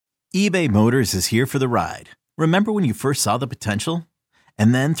eBay Motors is here for the ride. Remember when you first saw the potential?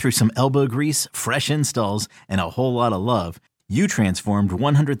 And then through some elbow grease, fresh installs, and a whole lot of love, you transformed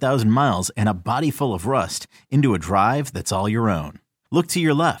 100,000 miles and a body full of rust into a drive that's all your own. Look to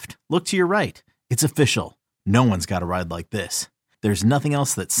your left. Look to your right. It's official. No one's got a ride like this. There's nothing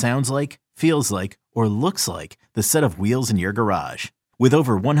else that sounds like, feels like, or looks like the set of wheels in your garage. With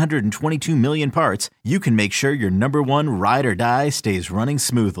over 122 million parts, you can make sure your number one ride or die stays running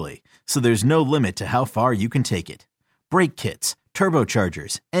smoothly. So there's no limit to how far you can take it. Brake kits,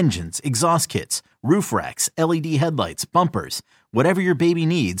 turbochargers, engines, exhaust kits, roof racks, LED headlights, bumpers, whatever your baby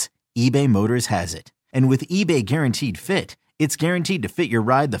needs, eBay Motors has it. And with eBay Guaranteed Fit, it's guaranteed to fit your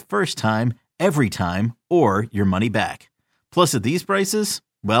ride the first time, every time, or your money back. Plus at these prices,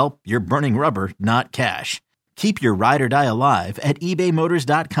 well, you're burning rubber, not cash. Keep your ride or die alive at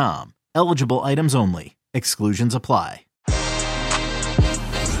ebaymotors.com. Eligible items only. Exclusions apply.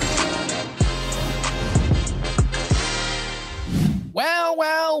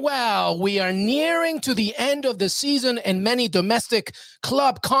 Well, we are nearing to the end of the season in many domestic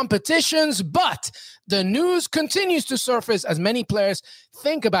club competitions, but the news continues to surface as many players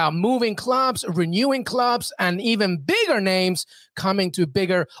think about moving clubs, renewing clubs, and even bigger names coming to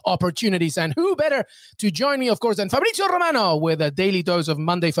bigger opportunities. And who better to join me, of course, than Fabrizio Romano with a daily dose of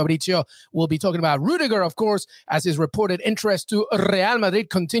Monday Fabrizio. We'll be talking about Rudiger, of course, as his reported interest to Real Madrid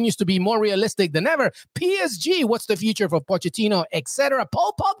continues to be more realistic than ever. PSG, what's the future for Pochettino, etc.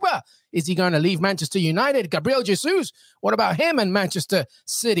 Paul Pogba, is he going to leave Manchester United? Gabriel Jesus, what about him and Manchester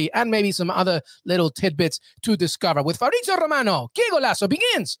City? And maybe some other little tidbits to discover. With Fabrizio Romano, Que Golazo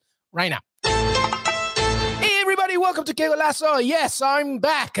begins right now. Hey, everybody, welcome to Que Golazo. Yes, I'm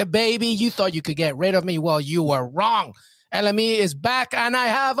back, baby. You thought you could get rid of me? Well, you were wrong. LME is back, and I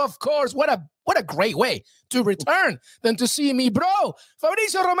have, of course, what a great way to return than to see me, bro.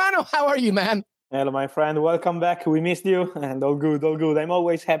 Fabrizio Romano, how are you, man? Hello, my friend. Welcome back. We missed you, and all good, all good. I'm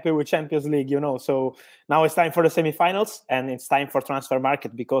always happy with Champions League, So now it's time for the semifinals, and it's time for transfer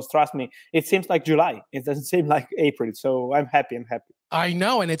market because, trust me, it seems like July. It doesn't seem like April, so I'm happy. I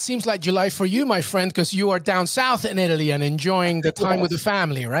know, and it seems like July for you, my friend, because you are down south in Italy and enjoying the time with the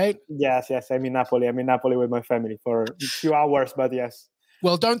family, right? Yes. I'm in Napoli. I'm in Napoli with my family for a few hours, but yes.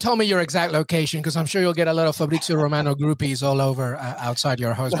 Well, don't tell me your exact location because I'm sure you'll get a lot of Fabrizio Romano groupies all over outside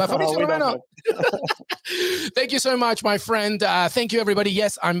your house. But Fabrizio Romano, thank you so much, my friend. Thank you, everybody.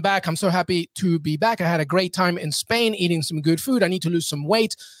 Yes, I'm back. I'm so happy to be back. I had a great time in Spain eating some good food. I need to lose some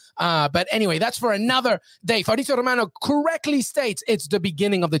weight. But anyway, that's for another day. Fabrizio Romano correctly states it's the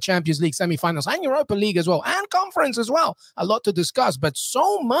beginning of the Champions League semifinals and Europa League as well, and conference as well. A lot to discuss, but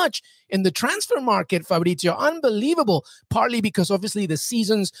so much in the transfer market, Fabrizio, unbelievable, partly because obviously the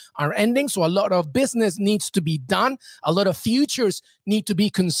seasons are ending, so a lot of business needs to be done. A lot of futures need to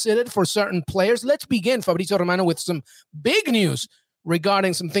be considered for certain players. Let's begin, Fabrizio Romano, with some big news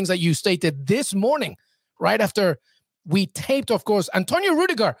regarding some things that you stated this morning, right after we taped, of course, Antonio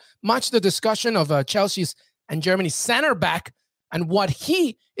Rudiger, much the discussion of Chelsea's and Germany's center back and what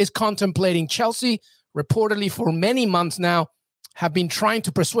he is contemplating. Chelsea, reportedly for many months now, have been trying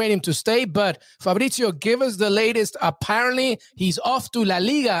to persuade him to stay. But Fabrizio, give us the latest. Apparently, he's off to La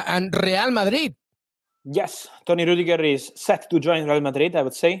Liga and Real Madrid. Yes, Tony Rudiger is set to join Real Madrid, I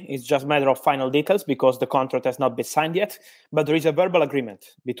would say. It's just a matter of final details because the contract has not been signed yet. But there is a verbal agreement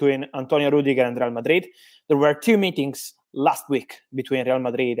between Antonio Rudiger and Real Madrid. There were 2 meetings last week between Real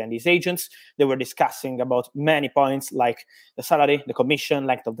Madrid and his agents. They were discussing about many points like the salary, the commission,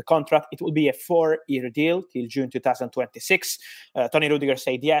 length of the contract. It will be a 4-year deal till June 2026. Tony Rudiger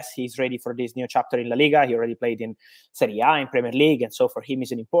said yes, he's ready for this new chapter in La Liga. He already played in Serie A, in Premier League, and so for him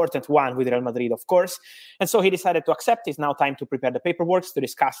is an important one with Real Madrid, of course. And so he decided to accept. It's now time to prepare the paperwork to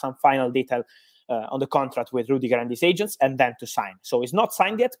discuss some final detail on the contract with Rudiger and his agents, and then to sign. So it's not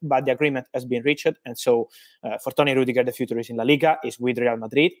signed yet, but the agreement has been reached. And so for Tony Rudiger, the future is in La Liga, is with Real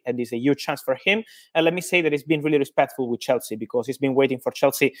Madrid, and it's a huge chance for him. And let me say that he's been really respectful with Chelsea because he's been waiting for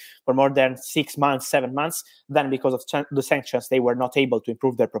Chelsea for more than 6 months, 7 months. Then because of the sanctions, they were not able to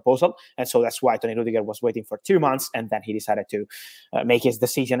improve their proposal. And so that's why Tony Rudiger was waiting for 2 months, and then he decided to make his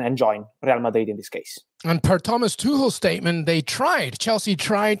decision and join Real Madrid in this case. And per Thomas Tuchel's statement, Chelsea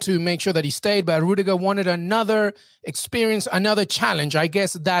tried to make sure that he stayed, but Rudiger wanted another experience, another challenge. I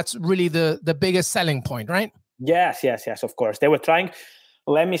guess that's really the biggest selling point, right? Yes, of course. They were trying.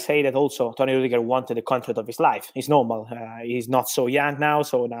 Let me say that also Toni Rüdiger wanted the contract of his life. It's normal. He's not so young now,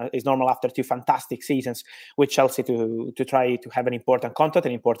 so now it's normal after 2 fantastic seasons with Chelsea to try to have an important contract,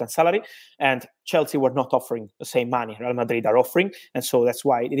 an important salary. And Chelsea were not offering the same money Real Madrid are offering, and so that's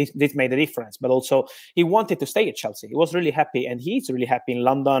why this made a difference. But also, he wanted to stay at Chelsea. He was really happy, and he's really happy in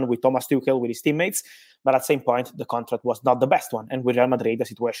London with Thomas Tuchel, with his teammates. But at the same point, the contract was not the best one. And with Real Madrid, the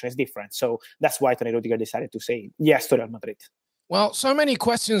situation is different. So that's why Toni Rüdiger decided to say yes to Real Madrid. Well, so many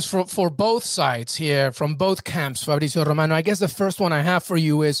questions for both sides here, from both camps, Fabrizio Romano. I guess the first one I have for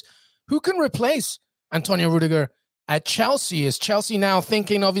you is, who can replace Antonio Rüdiger at Chelsea? Is Chelsea now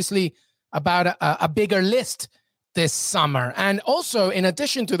thinking, obviously, about a bigger list this summer? And also, in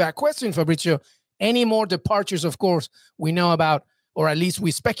addition to that question, Fabrizio, any more departures, of course, we know about, or at least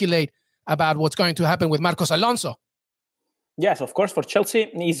we speculate about what's going to happen with Marcos Alonso. Yes, of course, for Chelsea,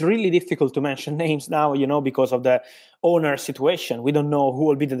 it's really difficult to mention names now, because of the owner situation. We don't know who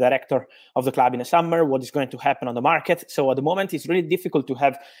will be the director of the club in the summer, what is going to happen on the market. So at the moment, it's really difficult to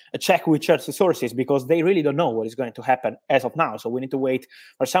have a check with Chelsea sources because they really don't know what is going to happen as of now. So we need to wait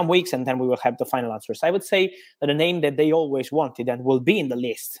for some weeks and then we will have the final answers. I would say that the name that they always wanted and will be in the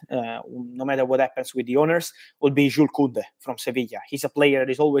list, no matter what happens with the owners, will be Jules Koundé from Sevilla. He's a player that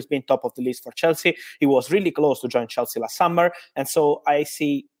has always been top of the list for Chelsea. He was really close to join Chelsea last summer. And so I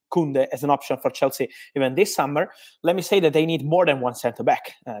see Koundé as an option for Chelsea even this summer. Let me say that they need more than one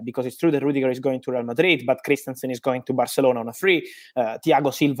centre-back because it's true that Rüdiger is going to Real Madrid, but Christensen is going to Barcelona on a free.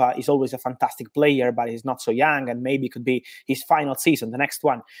 Thiago Silva is always a fantastic player, but he's not so young and maybe could be his final season, the next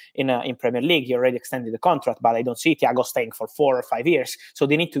one in Premier League. He already extended the contract, but I don't see Thiago staying for 4 or 5 years. So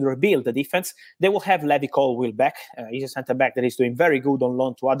they need to rebuild the defense. They will have Levi Colwill back. He's a centre-back that is doing very good on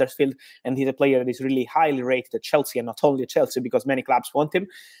loan to Huddersfield, and he's a player that is really highly rated at Chelsea, and not only at Chelsea because many clubs want him.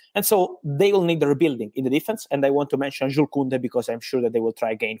 And so they will need the rebuilding in the defense. And I want to mention Jules Koundé because I'm sure that they will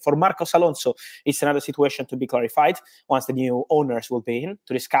try again. For Marcos Alonso, it's another situation to be clarified once the new owners will be in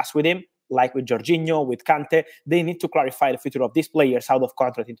to discuss with him, like with Jorginho, with Kante. They need to clarify the future of these players out of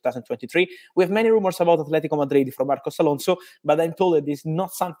contract in 2023. We have many rumors about Atletico Madrid for Marcos Alonso, but I'm told that it's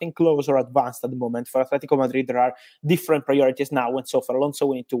not something close or advanced at the moment. For Atletico Madrid, there are different priorities now. And so for Alonso,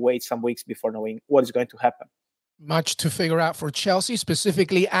 we need to wait some weeks before knowing what is going to happen. Much to figure out for Chelsea,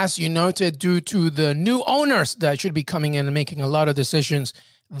 specifically, as you noted, due to the new owners that should be coming in and making a lot of decisions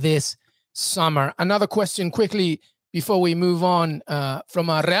this summer. Another question quickly before we move on from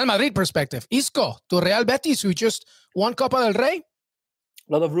a Real Madrid perspective. Isco to Real Betis, who just won Copa del Rey?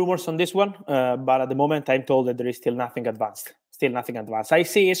 A lot of rumors on this one, but at the moment I'm told that there is still nothing advanced. I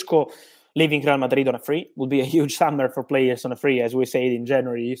see Isco leaving Real Madrid on a free. Will be a huge summer for players on a free, as we said in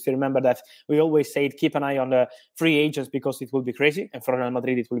January. If you remember that, we always said keep an eye on the free agents because it will be crazy. And for Real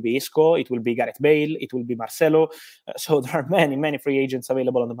Madrid, it will be Isco, it will be Gareth Bale, it will be Marcelo. So there are many free agents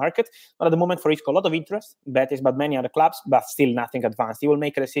available on the market. But at the moment for Isco, a lot of interest, Betis, but many other clubs, but still nothing advanced. He will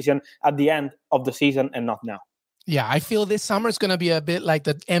make a decision at the end of the season and not now. Yeah, I feel this summer is going to be a bit like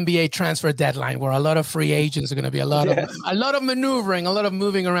the NBA transfer deadline, where a lot of free agents are going to be a lot of maneuvering, a lot of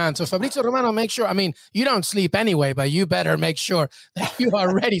moving around. So Fabrizio Romano, make sure. I mean, you don't sleep anyway, but you better make sure that you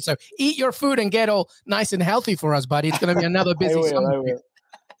are ready. So eat your food and get all nice and healthy for us, buddy. It's going to be another busy summer.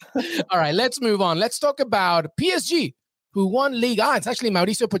 All right, let's move on. Let's talk about PSG, who won Ligue 1. It's actually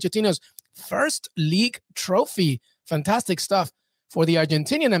Mauricio Pochettino's first league trophy. Fantastic stuff for the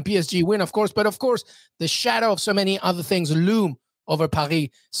Argentinian, and PSG win, of course. But of course, the shadow of so many other things loom over Paris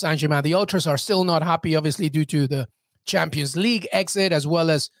Saint-Germain. The Ultras are still not happy, obviously, due to the Champions League exit, as well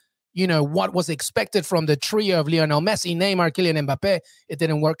as, what was expected from the trio of Lionel Messi, Neymar, Kylian Mbappe. It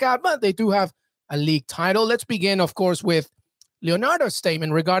didn't work out, but they do have a league title. Let's begin, of course, with Leonardo's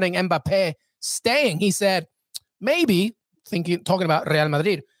statement regarding Mbappe staying. He said, maybe, talking about Real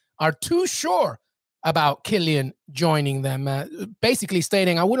Madrid, are too sure about Kylian joining them, basically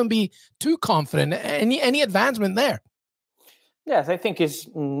stating, I wouldn't be too confident. Any advancement there? Yes, I think it's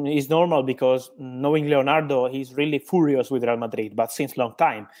normal because knowing Leonardo, he's really furious with Real Madrid, but since long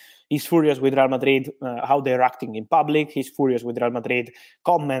time. He's furious with Real Madrid, how they're acting in public. He's furious with Real Madrid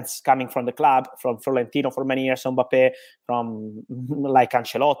comments coming from the club, from Florentino for many years on Mbappe, from like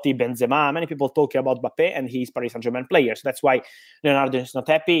Ancelotti, Benzema. Many people talking about Mbappe, and he's Paris Saint-Germain player. So that's why Leonardo is not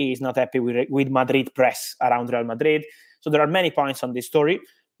happy. He's not happy with Madrid press around Real Madrid. So there are many points on this story.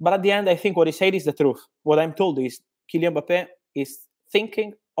 But at the end, I think what he said is the truth. What I'm told is Kylian Mbappe is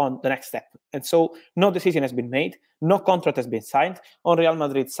thinking on the next step. And so no decision has been made. No contract has been signed. On Real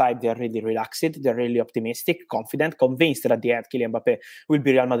Madrid's side, they're really relaxed. They're really optimistic, confident, convinced that at the end, Kylian Mbappe will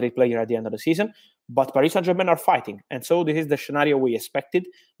be Real Madrid player at the end of the season. But Paris Saint-Germain are fighting. And so this is the scenario we expected.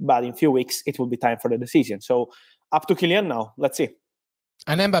 But in a few weeks, it will be time for the decision. So up to Kylian now. Let's see.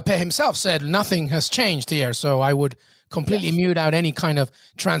 And Mbappe himself said nothing has changed here. So I would completely mute out any kind of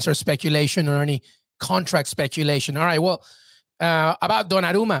transfer speculation or any contract speculation. All right, well, about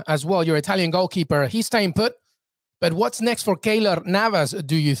Donnarumma as well, your Italian goalkeeper, he's staying put. But what's next for Keylor Navas,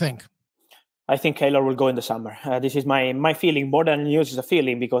 do you think? I think Keylor will go in the summer. This is my feeling. More than news is a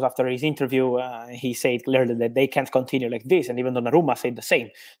feeling, because after his interview, he said clearly that they can't continue like this. And even Donnarumma said the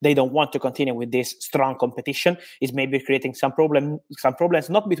same. They don't want to continue with this strong competition. It's maybe creating some problems,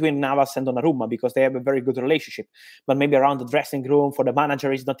 not between Navas and Donnarumma, because they have a very good relationship, but maybe around the dressing room. For the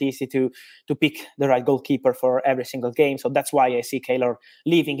manager, it's not easy to pick the right goalkeeper for every single game. So that's why I see Keylor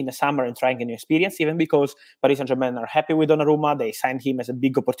leaving in the summer and trying a new experience, even because Paris Saint-Germain are happy with Donnarumma. They signed him as a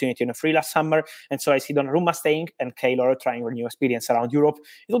big opportunity in a free last summer. And so I see Donnarumma staying and Keylor trying a new experience around Europe.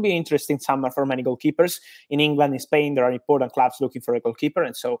 It'll be an interesting summer for many goalkeepers. In England, in Spain, there are important clubs looking for a goalkeeper.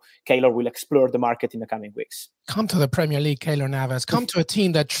 And so Keylor will explore the market in the coming weeks. Come to the Premier League, Keylor Navas. Come to a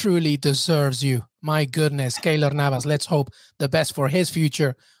team that truly deserves you. My goodness, Keylor Navas. Let's hope the best for his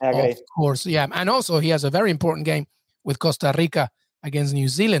future. Of course, yeah. And also, he has a very important game with Costa Rica against New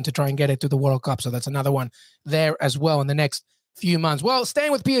Zealand to try and get it to the World Cup. So that's another one there as well in the next few months. Well,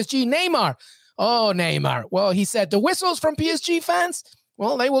 staying with PSG, Neymar. Oh, Neymar. Well, he said the whistles from PSG fans,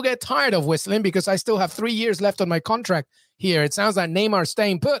 well, they will get tired of whistling because I still have 3 years left on my contract here. It sounds like Neymar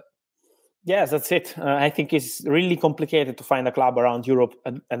staying put. Yes, that's it. I think it's really complicated to find a club around Europe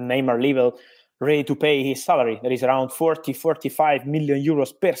at Neymar level ready to pay his salary. That is around 45 million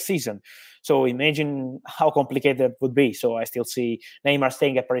euros per season. So imagine how complicated it would be. So I still see Neymar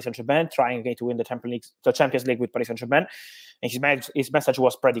staying at Paris Saint-Germain, trying again to win the Champions League with Paris Saint-Germain. And his message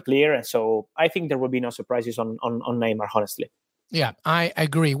was pretty clear. And so I think there will be no surprises on Neymar, honestly. Yeah, I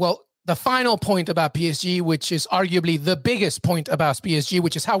agree. Well, the final point about PSG, which is arguably the biggest point about PSG,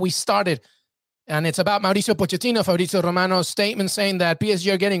 which is how we started. And it's about Mauricio Pochettino, Fabrizio Romano's statement saying that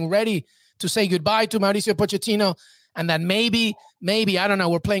PSG are getting ready to say goodbye to Mauricio Pochettino. And that maybe, I don't know,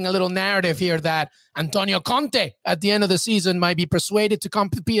 we're playing a little narrative here that Antonio Conte at the end of the season might be persuaded to come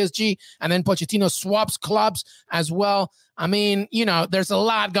to PSG, and then Pochettino swaps clubs as well. I mean, you know, there's a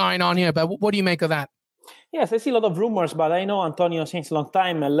lot going on here, but what do you make of that? Yes, I see a lot of rumors, but I know Antonio since a long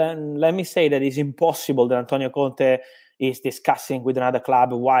time. And let me say that it's impossible that Antonio Conte is discussing with another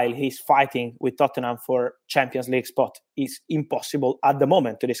club while he's fighting with Tottenham for Champions League spot. It's impossible at the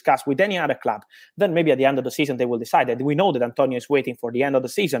moment to discuss with any other club. Then maybe at the end of the season they will decide. And we know that Antonio is waiting for the end of the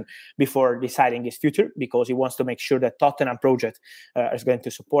season before deciding his future, because he wants to make sure that Tottenham project is going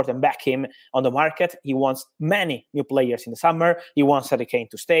to support and back him on the market. He wants many new players in the summer. He wants Harry Kane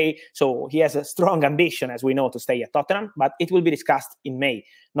to stay. So he has a strong ambition, as we know, to stay at Tottenham, but it will be discussed in May,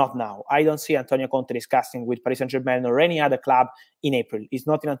 not now. I don't see Antonio Conte discussing with Paris Saint-Germain or any other club in April. It's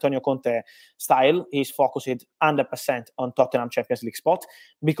not in Antonio Conte style. He's focused 100% on Tottenham Champions League spot,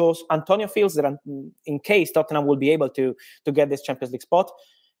 because Antonio feels that in case Tottenham will be able to get this Champions League spot,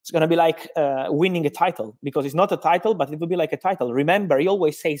 it's going to be like winning a title, because it's not a title, but it will be like a title. Remember, he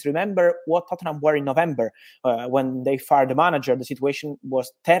always says, remember what Tottenham were in November when they fired the manager. The situation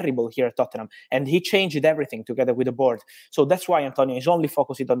was terrible here at Tottenham, and he changed everything together with the board. So that's why Antonio is only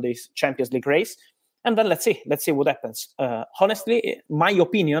focused on this Champions League race. And then let's see what happens. Honestly, my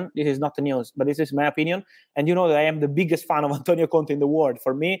opinion, this is not the news, but this is my opinion. And you know that I am the biggest fan of Antonio Conte in the world.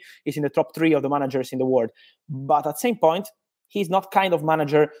 For me, he's in the top 3 of the managers in the world. But at the same point, he's not kind of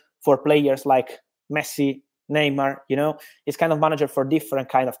manager for players like Messi, Neymar, you know. He's kind of manager for different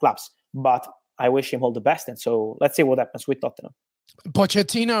kind of clubs. But I wish him all the best. And so let's see what happens with Tottenham.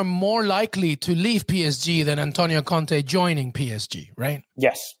 Pochettino more likely to leave PSG than Antonio Conte joining PSG, right?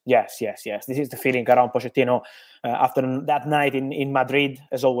 Yes. This is the feeling around Pochettino. After that night in Madrid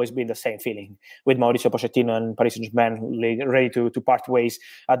has always been the same feeling with Mauricio Pochettino and Paris Saint-Germain ready to part ways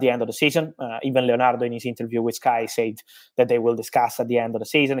at the end of the season. Even Leonardo in his interview with Sky said that they will discuss at the end of the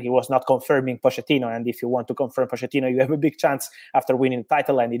season. He was not confirming Pochettino, and if you want to confirm Pochettino, you have a big chance after winning the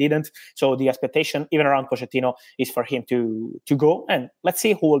title, and he didn't. So the expectation, even around Pochettino, is for him to go. And let's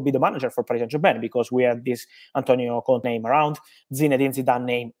see who will be the manager for Paris Saint-Germain, because we had this Antonio Conte name around, Zinedine Zidane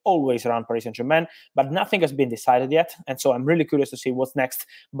name always around Paris Saint-Germain, but nothing has been decided yet, and so I'm really curious to see what's next.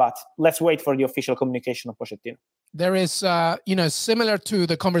 But let's wait for the official communication of Pochettino. There is, similar to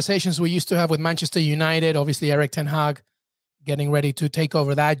the conversations we used to have with Manchester United, obviously Erik ten Hag getting ready to take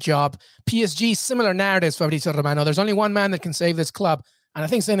over that job. PSG, similar narratives, Fabrizio Romano. There's only one man that can save this club, and I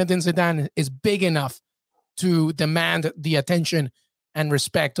think Zinedine Zidane is big enough to demand the attention and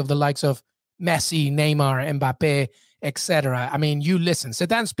respect of the likes of Messi, Neymar, Mbappe, etc. I mean, you listen.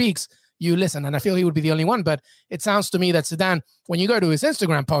 Zidane speaks. you listen. And I feel he would be the only one. But it sounds to me that Zidane, when you go to his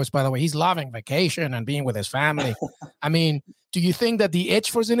Instagram post, by the way, he's loving vacation and being with his family. I mean, do you think that the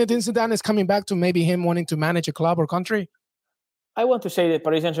itch for Zinedine Zidane is coming back to maybe him wanting to manage a club or country? I want to say that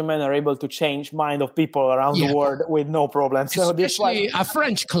Paris Saint-Germain are able to change mind of people around the world with no problem. So especially a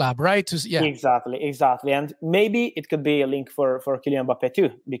French club, right? Exactly. And maybe it could be a link for Kylian Mbappé too,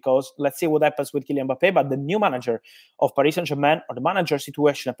 because let's see what happens with Kylian Mbappé. But the new manager of Paris Saint-Germain, or the manager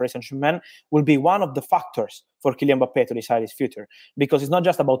situation at Paris Saint-Germain, will be one of the factors for Kylian Mbappé to decide his future. Because it's not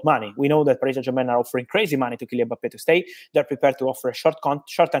just about money. We know that Paris Saint-Germain are offering crazy money to Kylian Mbappé to stay. They're prepared to offer a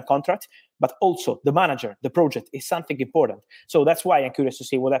short-term contract. But also the manager, the project is something important. So that's why I'm curious to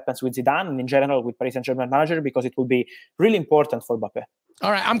see what happens with Zidane and in general with Paris Saint-Germain manager, because it will be really important for Mbappé.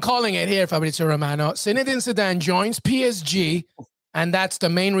 All right, I'm calling it here, Fabrizio Romano. Zinedine Zidane joins PSG, and that's the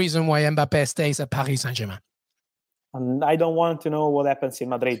main reason why Mbappé stays at Paris Saint-Germain. And I don't want to know what happens in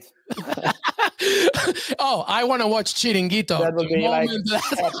Madrid. Oh, I want to watch Chiringuito. That would be like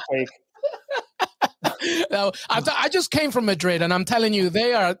No, I just came from Madrid, and I'm telling you,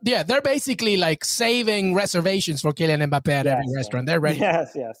 they're basically like saving reservations for Kylian Mbappé at every restaurant. They're ready.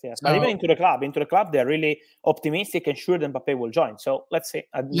 Yes. But even into the club, they're really optimistic and sure that Mbappé will join. So let's see.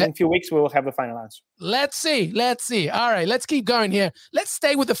 In a few weeks, we will have the final answer. Let's see. All right, let's keep going here. Let's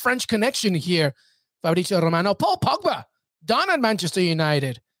stay with the French connection here, Fabrizio Romano. Paul Pogba, done at Manchester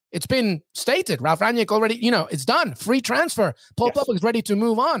United. It's been stated. Ralf Rangnick already, it's done. Free transfer. Paul Pogba is ready to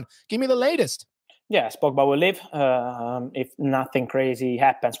move on. Give me the latest. Yes, Pogba will leave if nothing crazy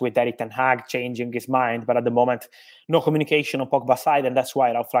happens with Erik ten Hag changing his mind. But at the moment, no communication on Pogba's side, and that's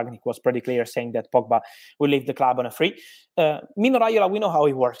why Ralf Rangnick was pretty clear saying that Pogba will leave the club on a free. Mino Raiola, we know how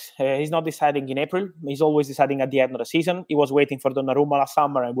he works. He's not deciding in April. He's always deciding at the end of the season. He was waiting for Donnarumma last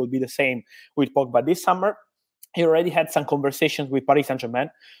summer and will be the same with Pogba this summer. He already had some conversations with Paris Saint-Germain.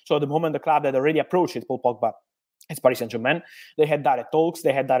 So at the moment, the club that already approached Paul Pogba, it's Paris Saint-Germain. They had direct talks,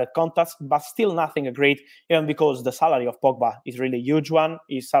 they had direct contacts, but still nothing agreed, even because the salary of Pogba is really a huge one.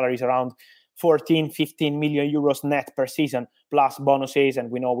 His salary is around 14-15 million euros net per season, plus bonuses,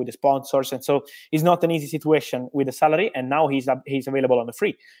 and we know with the sponsors. And so it's not an easy situation with the salary, and now he's available on the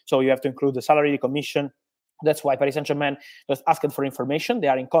free. So you have to include the salary, the commission. That's why Paris Saint-Germain just asked for information. They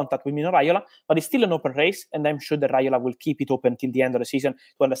are in contact with Mino Raiola, but it's still an open race, and I'm sure that Raiola will keep it open till the end of the season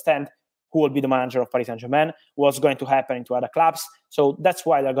to understand who will be the manager of Paris Saint-Germain, what's going to happen into other clubs. So that's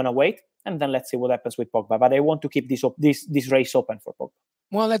why they're going to wait, and then let's see what happens with Pogba. But I want to keep this race open for Pogba.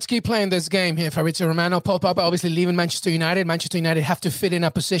 Well, let's keep playing this game here, Fabrizio Romano. Paul Pogba obviously leaving Manchester United. Manchester United have to fit in a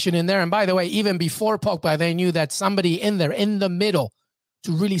position in there. And by the way, even before Pogba, they knew that somebody in there, in the middle,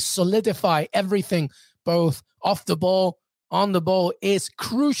 to really solidify everything, both off the ball, on the ball, is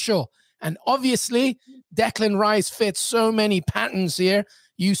crucial. And obviously, Declan Rice fits so many patterns here.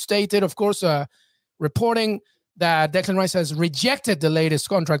 You stated, of course, reporting that Declan Rice has rejected the latest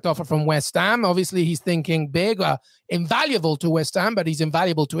contract offer from West Ham. Obviously, he's thinking big, invaluable to West Ham, but he's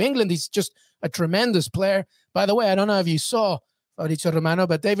invaluable to England. He's just a tremendous player. By the way, I don't know if you saw, Fabrizio Romano,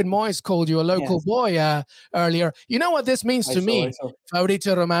 but David Moyes called you a local boy earlier. You know what this means to me,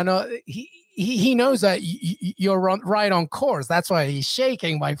 Fabrizio Romano? He knows that you're right on course. That's why he's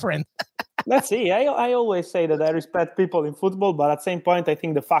shaking, my friend. Let's see. I always say that I respect people in football, but at the same point, I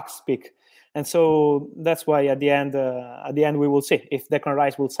think the facts speak. And so that's why at the end we will see. If Declan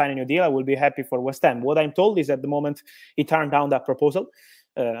Rice will sign a new deal, I will be happy for West Ham. What I'm told is at the moment he turned down that proposal,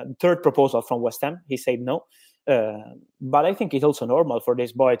 third proposal from West Ham. He said no. But I think it's also normal for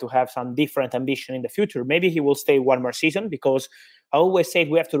this boy to have some different ambition in the future. Maybe he will stay one more season, because I always say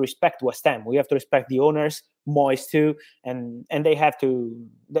we have to respect West Ham. We have to respect the owners, Moyes too, and they have to.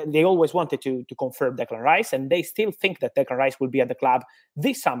 They always wanted to confirm Declan Rice, and they still think that Declan Rice will be at the club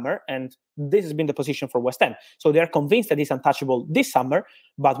this summer, and this has been the position for West Ham. So they're convinced that he's untouchable this summer.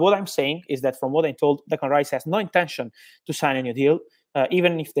 But what I'm saying is that from what I'm told, Declan Rice has no intention to sign a new deal,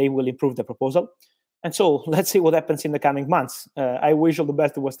 even if they will improve the proposal. And so let's see what happens in the coming months. I wish all the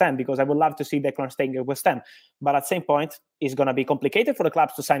best to West Ham, because I would love to see Declan staying at West Ham. But at the same point, it's going to be complicated for the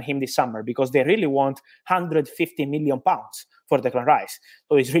clubs to sign him this summer, because they really want £150 million for Declan Rice.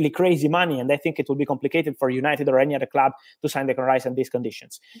 So it's really crazy money, and I think it will be complicated for United or any other club to sign Declan Rice in these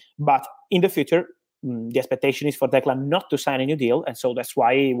conditions. But in the future, the expectation is for Declan not to sign a new deal, and so that's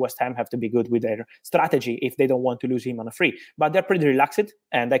why West Ham have to be good with their strategy if they don't want to lose him on a free. But they're pretty relaxed,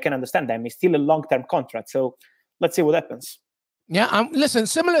 and I can understand them. It's still a long-term contract, so let's see what happens. Yeah, listen,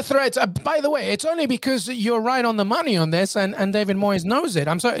 similar threads. By the way, it's only because you're right on the money on this, and David Moyes knows it.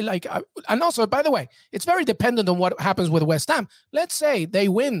 I'm sorry, and also, by the way, it's very dependent on what happens with West Ham. Let's say they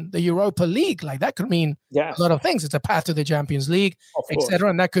win the Europa League, like that could mean a lot of things. It's a path to the Champions League, etc.,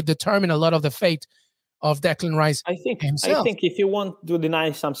 and that could determine a lot of the fate of Declan Rice himself. I think if you want to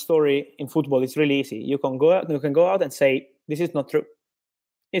deny some story in football, it's really easy. You can go out and say this is not true.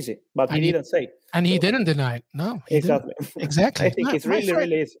 Easy, but he didn't say. And he didn't deny it. No, exactly. Exactly. I think it's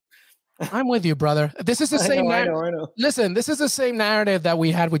really easy. I'm with you, brother. This is the same narrative. I know. Listen, this is the same narrative that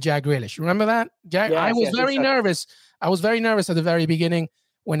we had with Jack Grealish. Remember that? I was very nervous. I was very nervous at the very beginning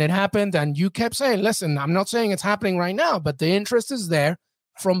when it happened. And you kept saying, listen, I'm not saying it's happening right now, but the interest is there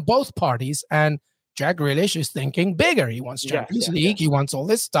from both parties. And Jack Grealish is thinking bigger. He wants Champions League. He wants all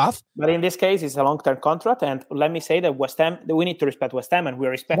this stuff. But in this case, it's a long-term contract. And let me say that West Ham, we need to respect West Ham, and we're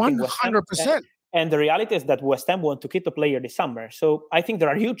respecting 100%. West Ham. And the reality is that West Ham want to keep the player this summer. So I think there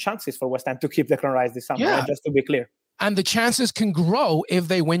are huge chances for West Ham to keep Declan Rice this summer, just to be clear. And the chances can grow if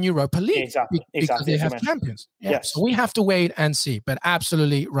they win Europa League. Exactly. Because they have champions. Yes. So we have to wait and see. But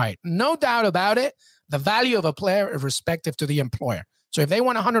absolutely right. No doubt about it. The value of a player is respective to the employer. So if they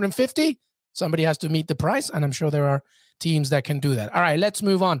want 150, somebody has to meet the price, and I'm sure there are teams that can do that. All right, let's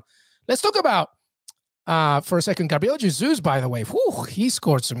move on. Let's talk about, for a second, Gabriel Jesus, by the way. He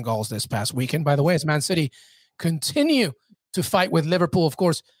scored some goals this past weekend. By the way, as Man City continue to fight with Liverpool, of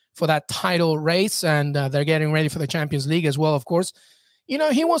course, for that title race, and they're getting ready for the Champions League as well, of course. You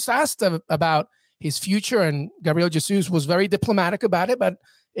know, he was asked about his future, and Gabriel Jesus was very diplomatic about it, but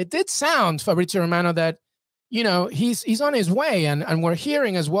it did sound, Fabrizio Romano, that you know, he's on his way. And we're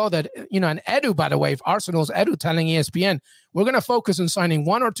hearing as well that, you know, and Edu, by the way, Arsenal's Edu telling ESPN, we're going to focus on signing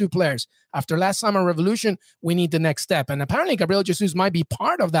 1 or 2 players. After last summer revolution, we need the next step. And apparently Gabriel Jesus might be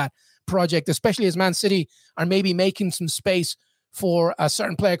part of that project, especially as Man City are maybe making some space for a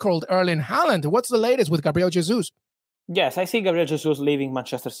certain player called Erling Haaland. What's the latest with Gabriel Jesus? Yes, I see Gabriel Jesus leaving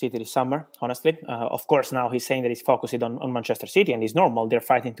Manchester City this summer, honestly. Of course, now he's saying that he's focused on Manchester City, and it's normal. They're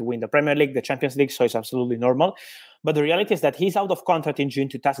fighting to win the Premier League, the Champions League, so it's absolutely normal. But the reality is that he's out of contract in June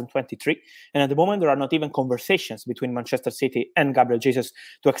 2023. And at the moment, there are not even conversations between Manchester City and Gabriel Jesus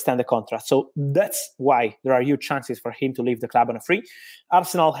to extend the contract. So that's why there are huge chances for him to leave the club on a free.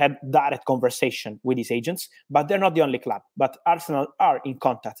 Arsenal had direct conversation with his agents, but they're not the only club. But Arsenal are in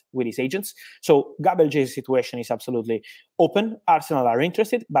contact with his agents. So Gabriel Jesus' situation is absolutely open. Arsenal are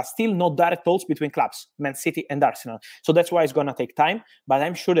interested, but still no direct talks between clubs, Man City and Arsenal. So that's why it's going to take time. But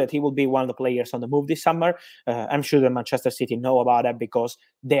I'm sure that he will be one of the players on the move this summer. I'm sure that Manchester City know about that because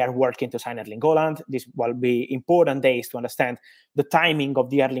they are working to sign Erling Haaland. This will be important days to understand the timing of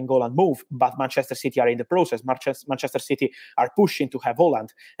the Erling Haaland move, but Manchester City are in the process. Manchester City are pushing to have Haaland.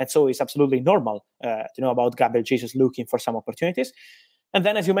 And so it's absolutely normal to know about Gabriel Jesus looking for some opportunities. And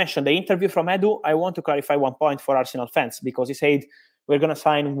then, as you mentioned, the interview from Edu, I want to clarify one point for Arsenal fans, because he said we're going to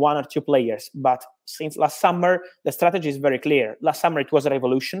sign 1 or 2 players. But since last summer, the strategy is very clear. Last summer, it was a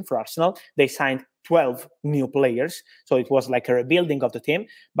revolution for Arsenal. They signed 12 new players. So it was like a rebuilding of the team.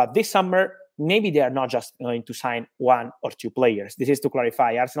 But this summer, maybe they are not just going to sign 1 or 2 players. This is to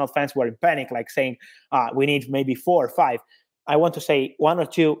clarify. Arsenal fans were in panic, like saying, we need maybe 4 or 5. I want to say 1 or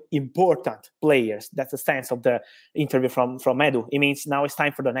 2 important players. That's the sense of the interview from Edu. It means now it's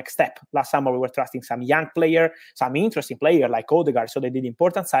time for the next step. Last summer, we were trusting some young player, some interesting player like Odegaard, so they did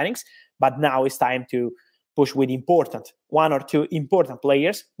important signings. But now it's time to push with 1 or 2 important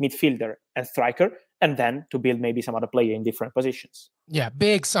players, midfielder and striker, and then to build maybe some other player in different positions. Yeah,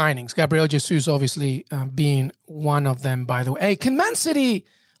 big signings. Gabriel Jesus obviously being one of them, by the way. Hey, can Man City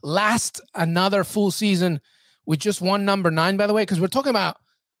last another full season with just one number 9, by the way? Because we're talking about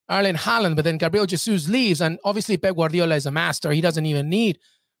Erling Haaland, but then Gabriel Jesus leaves, and obviously Pep Guardiola is a master. He doesn't even need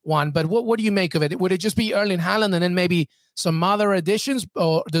one. But what do you make of it? Would it just be Erling Haaland and then maybe some other additions,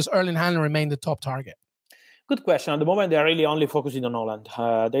 or does Erling Haaland remain the top target? Good question. At the moment, they're really only focusing on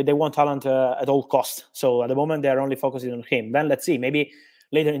Haaland. They want Haaland at all costs. So at the moment, they're only focusing on him. Then let's see. Maybe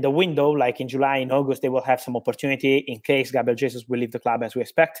later in the window, like in July, in August, they will have some opportunity in case Gabriel Jesus will leave the club as we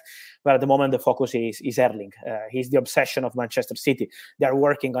expect. But at the moment, the focus is Erling. He's the obsession of Manchester City. They're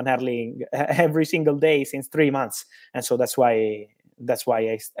working on Erling every single day since 3 months. And so that's why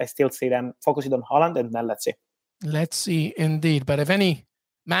I still see them focusing on Haaland, and then let's see. Let's see, indeed. But if any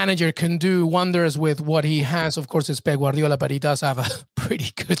manager can do wonders with what he has, of course, it's Pep Guardiola, but he does have a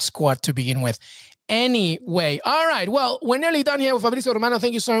pretty good squad to begin with. Anyway, all right. Well, we're nearly done here with Fabrizio Romano.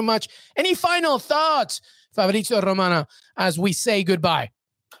 Thank you so much. Any final thoughts, Fabrizio Romano, as we say goodbye?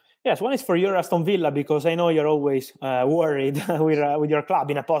 Yes, one is for your Aston Villa, because I know you're always worried with your club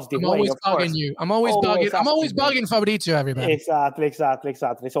in a positive way. I'm always bugging Fabrizio, everybody.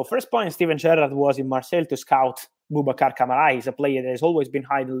 Exactly. So first point, Steven Gerrard was in Marseille to scout Boubacar Kamara. He's a player that has always been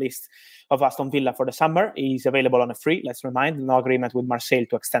high in the list of Aston Villa for the summer. He's available on a free, let's remind, no agreement with Marseille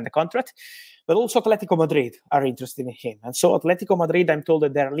to extend the contract. But also Atletico Madrid are interested in him. And so Atletico Madrid, I'm told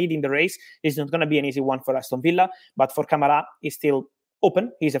that they're leading the race. It's not going to be an easy one for Aston Villa, but for Kamara, he's still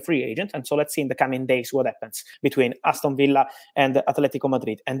open. He's a free agent. And so let's see in the coming days what happens between Aston Villa and Atletico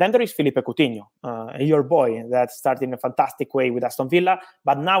Madrid. And then there is Philippe Coutinho, your boy, that started in a fantastic way with Aston Villa,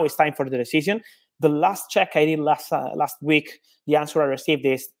 but now it's time for the decision. The last check I did last week, the answer I received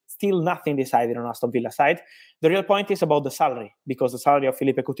is still nothing decided on Aston Villa side. The real point is about the salary, because the salary of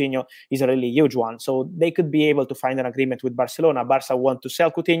Philippe Coutinho is a really huge one. So they could be able to find an agreement with Barcelona. Barca want to sell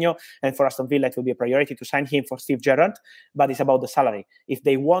Coutinho, and for Aston Villa, it will be a priority to sign him for Steve Gerrard. But it's about the salary. If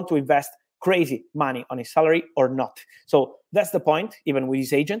they want to invest crazy money on his salary or not. So that's the point, even with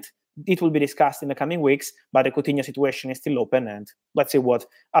his agent. It will be discussed in the coming weeks, but the Coutinho situation is still open, and let's see what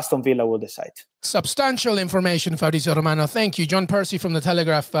Aston Villa will decide. Substantial information, Fabrizio Romano. Thank you. John Percy from The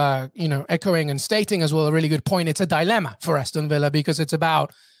Telegraph, echoing and stating as well a really good point. It's a dilemma for Aston Villa because it's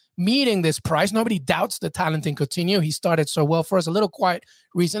about meeting this price. Nobody doubts the talent in Coutinho. He started so well for us, a little quiet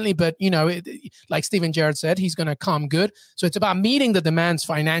recently, but, like Steven Gerrard said, he's going to come good. So it's about meeting the demands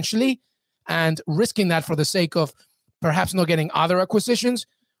financially and risking that for the sake of perhaps not getting other acquisitions,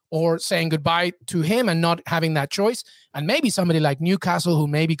 or saying goodbye to him and not having that choice. And maybe somebody like Newcastle, who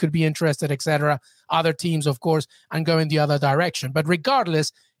maybe could be interested, etc. Other teams, of course, and go in the other direction. But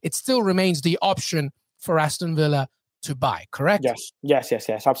regardless, it still remains the option for Aston Villa to buy, correct? Yes,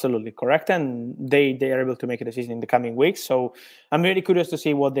 absolutely correct. And they are able to make a decision in the coming weeks. So I'm really curious to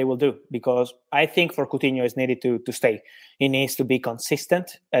see what they will do, because I think for Coutinho, it's needed to stay. He needs to be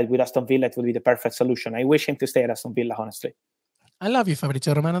consistent. With Aston Villa, it will be the perfect solution. I wish him to stay at Aston Villa, honestly. I love you,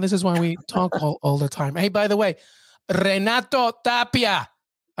 Fabrizio Romano. This is why we talk all the time. Hey, by the way, Renato Tapia.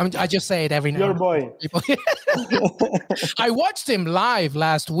 I just say it every now and then. Your boy. I watched him live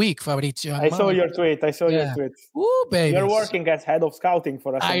last week, Fabrizio. I saw your tweet. Your tweet. Ooh, baby. You're working as head of scouting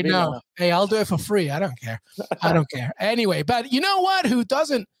for us. I know. Hey, I'll do it for free. I don't care. Anyway, but you know what? Who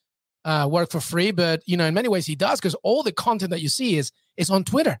doesn't work for free? But, in many ways he does, because all the content that you see is on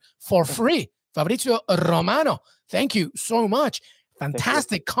Twitter for free. Fabrizio Romano, thank you so much.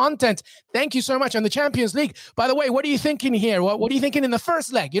 Fantastic content. Thank you so much. On the Champions League, by the way, what are you thinking here? What are you thinking in the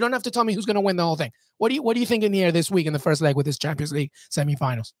first leg? You don't have to tell me who's going to win the whole thing. What are you thinking here this week in the first leg with this Champions League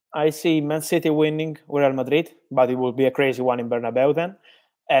semifinals? I see Man City winning with Real Madrid, but it will be a crazy one in Bernabeu then,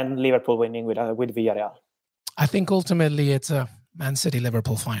 and Liverpool winning with Villarreal. I think ultimately it's a Man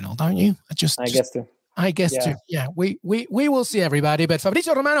City-Liverpool final, don't you? I guess too. Yeah, we will see, everybody. But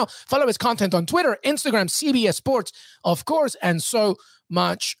Fabrizio Romano, follow his content on Twitter, Instagram, CBS Sports, of course, and so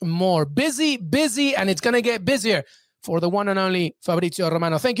much more. Busy, and it's going to get busier for the one and only Fabrizio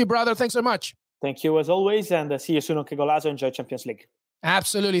Romano. Thank you, brother. Thanks so much. Thank you as always, and see you soon on Que Golazo. Enjoy Champions League.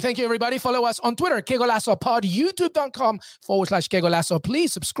 Absolutely. Thank you, everybody. Follow us on Twitter, Que Golazo Pod, youtube.com/Que Golazo.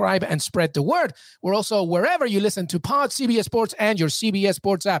 Please subscribe and spread the word. We're also wherever you listen to Pod, CBS Sports, and your CBS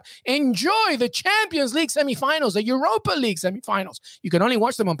Sports app. Enjoy the Champions League semifinals, the Europa League semifinals. You can only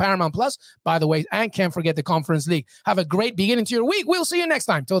watch them on Paramount Plus, by the way, and can't forget the Conference League. Have a great beginning to your week. We'll see you next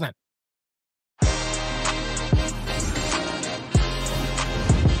time. Till then.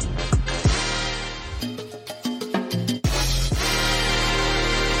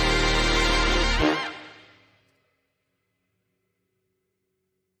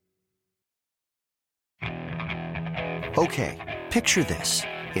 Okay, picture this.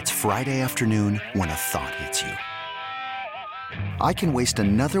 It's Friday afternoon when a thought hits you. I can waste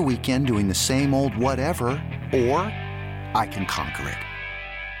another weekend doing the same old whatever, or I can conquer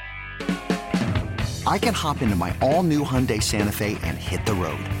it. I can hop into my all-new Hyundai Santa Fe and hit the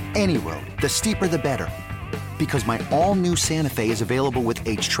road. Any road. The steeper, the better. Because my all-new Santa Fe is available with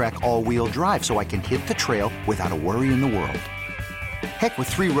H-Track all-wheel drive, so I can hit the trail without a worry in the world. Heck, with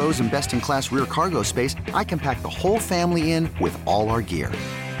 3 rows and best-in-class rear cargo space, I can pack the whole family in with all our gear.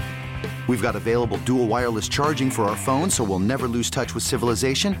 We've got available dual wireless charging for our phones, so we'll never lose touch with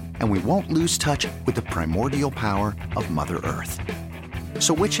civilization, and we won't lose touch with the primordial power of Mother Earth.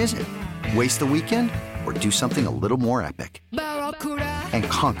 So which is it? Waste the weekend or do something a little more epic? And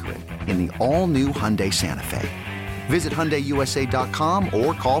conquer it in the all-new Hyundai Santa Fe. Visit HyundaiUSA.com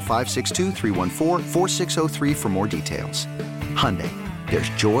or call 562-314-4603 for more details. Hyundai. There's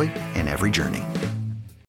joy in every journey.